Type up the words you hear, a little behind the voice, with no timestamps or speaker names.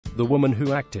the woman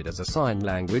who acted as a sign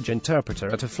language interpreter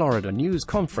at a Florida news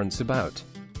conference about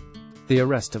the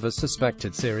arrest of a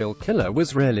suspected serial killer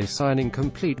was really signing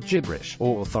complete gibberish,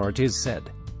 authorities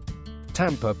said.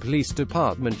 Tampa Police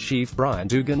Department Chief Brian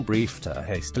Dugan briefed a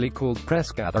hastily called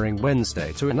press gathering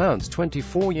Wednesday to announce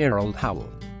 24-year-old Howell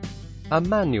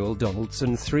Emmanuel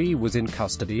Donaldson III was in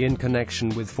custody in connection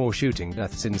with 4 shooting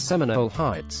deaths in Seminole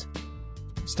Heights.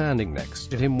 Standing next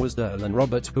to him was Derlin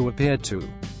Roberts, who appeared to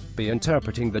be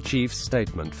interpreting the chief's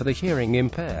statement for the hearing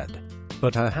impaired.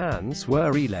 But her hands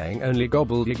were relaying only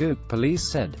gobbledygook, police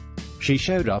said. She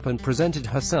showed up and presented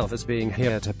herself as being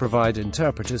here to provide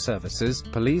interpreter services,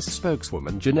 police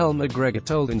spokeswoman Janelle McGregor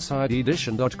told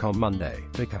InsideEdition.com Monday,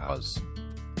 because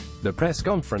the press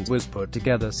conference was put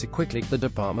together so quickly, the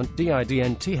department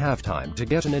didn't have time to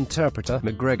get an interpreter,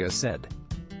 McGregor said.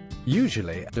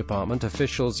 Usually, department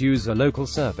officials use a local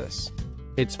service.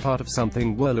 It's part of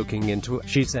something we're looking into,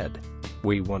 she said.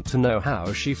 We want to know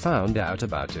how she found out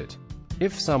about it.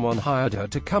 If someone hired her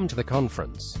to come to the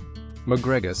conference.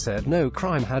 McGregor said no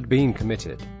crime had been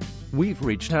committed. We've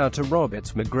reached out to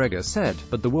Roberts, McGregor said,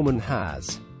 but the woman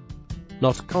has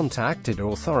not contacted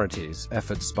authorities.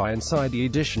 Efforts by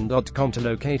InsideEdition.com to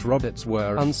locate Roberts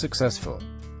were unsuccessful.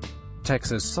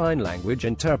 Texas Sign Language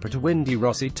interpreter Wendy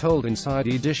Rossi told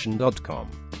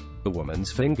InsideEdition.com. The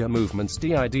woman's finger movements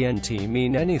didn't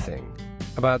mean anything.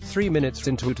 About 3 minutes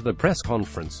into the press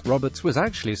conference, Roberts was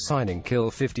actually signing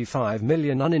kill 55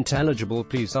 million unintelligible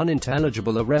please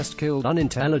unintelligible arrest killed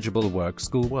unintelligible work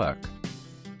school work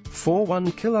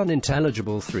 4-1 kill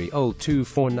unintelligible 3 old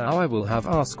 2-4 now I will have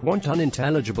ask want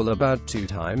unintelligible about 2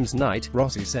 times night,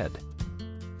 Rossi said.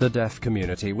 The deaf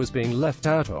community was being left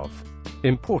out of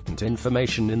important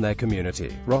information in their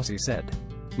community, Rossi said.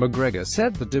 McGregor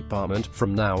said the department,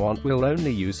 from now on, will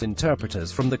only use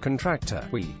interpreters from the contractor.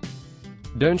 We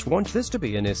don't want this to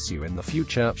be an issue in the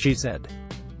future, she said.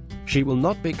 She will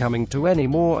not be coming to any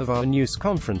more of our news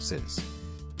conferences.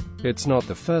 It's not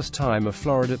the first time a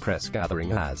Florida press gathering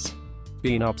has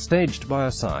been upstaged by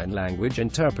a sign language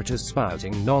interpreter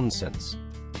spouting nonsense.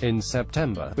 In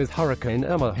September, with Hurricane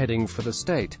Irma heading for the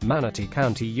state, Manatee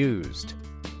County used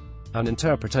an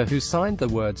interpreter who signed the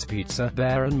words pizza,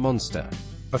 bear and monster.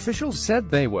 Officials said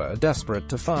they were desperate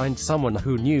to find someone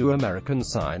who knew American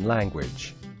Sign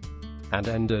Language, and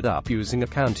ended up using a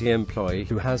county employee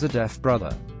who has a deaf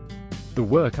brother. The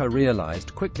worker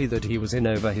realized quickly that he was in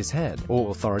over his head,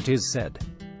 authorities said.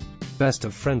 Best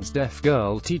of friends deaf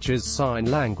girl teaches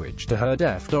sign language to her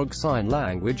deaf dog. Sign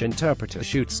language interpreter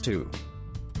shoots to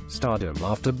stardom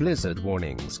after blizzard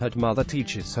warnings. Her mother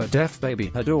teaches her deaf baby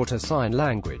her daughter sign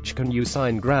language. Can you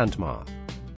sign grandma?